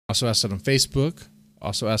Also asked it on Facebook.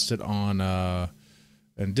 Also asked it on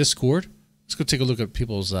in Discord. Let's go take a look at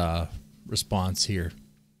people's response here.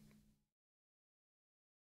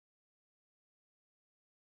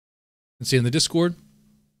 Let's see in the Discord.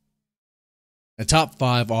 The top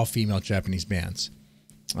 5 all-female Japanese bands.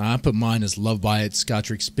 I put mine as Love Bites,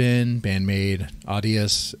 Scottrick Spin, Bandmade,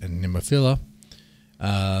 Audius, and Nemophila.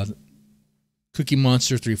 Cookie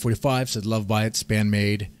Monster 345 said Love Bites,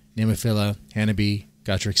 Bandmade, Nemophila, Hanabi,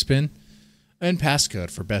 Scottrick Spin, and Passcode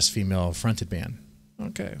for Best Female Fronted Band.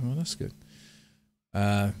 Okay, well that's good.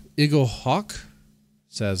 Eagle Hawk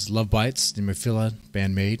says Love Bites, Nemophila,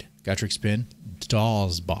 Bandmade, Scottrick Spin,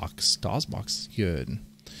 Dolls Box. Dolls Box, good.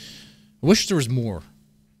 I wish there was more,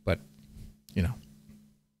 but you know.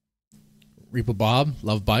 Reaper Bob,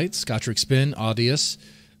 Love Bites, Scottrick Spin, Audius,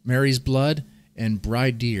 Mary's Blood, and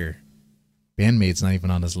Bride Deer. Bandmade's not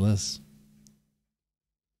even on his list.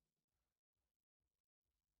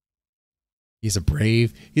 He's a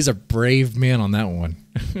brave man on that one.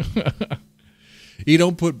 You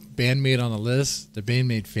don't put Bandmade on the list, the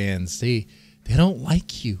Bandmade fans, they don't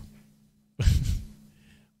like you.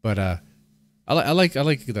 But I like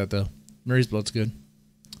that though. Mary's Blood's good.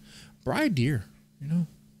 Bride Deer, you know.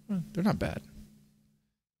 They're not bad.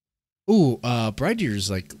 Ooh, Bride Deer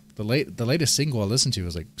is like the latest single I listened to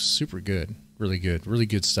was like super good, really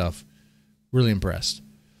good stuff. Really impressed.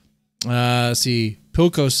 See,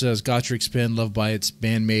 Pilco says Gottrick Spin, Love Bites,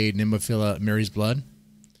 Bandmade, Nemophila, Mary's Blood.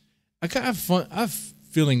 I kind of have fun. I have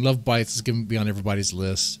feeling Love Bites is going to be on everybody's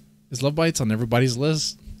list. Is Love Bites on everybody's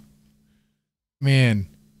list? Man.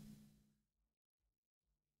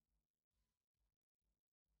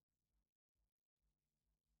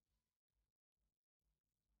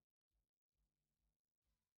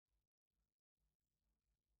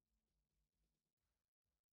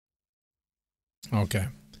 Okay.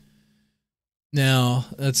 Now,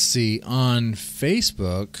 let's see. On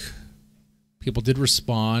Facebook, people did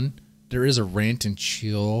respond. There is a Rant and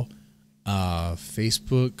Chill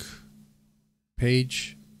Facebook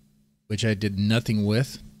page, which I did nothing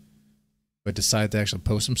with, but decided to actually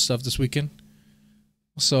post some stuff this weekend.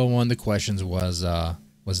 So one of the questions was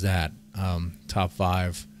that top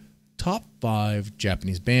five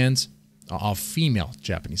Japanese bands, all female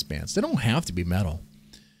Japanese bands. They don't have to be metal.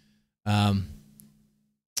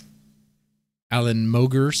 Alan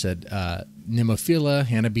Moger said Nemophila,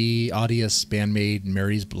 Hanabi, Audius, Bandmade,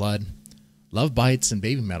 Mary's Blood, Love Bites, and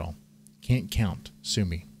Baby Metal. Can't count. Sue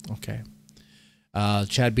me. Okay.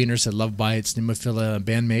 Chad Beener said Love Bites, Nemophila,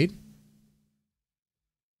 Bandmade.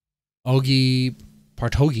 Ogi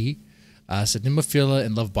Parthogi said Nemophila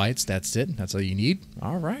and Love Bites. That's it. That's all you need.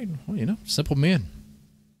 All right. Well, you know, simple man.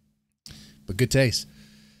 But good taste.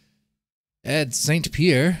 Ed St.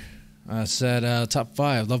 Pierre said top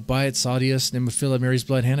 5 Love Bites, Audius, Nemophila, Mary's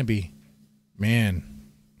Blood, Hanabi. Man,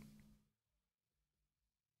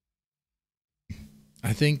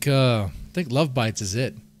 I think Love Bites is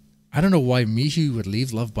it. I don't know why Mihu would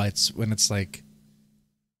leave Love Bites when it's like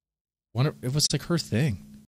it was like her thing.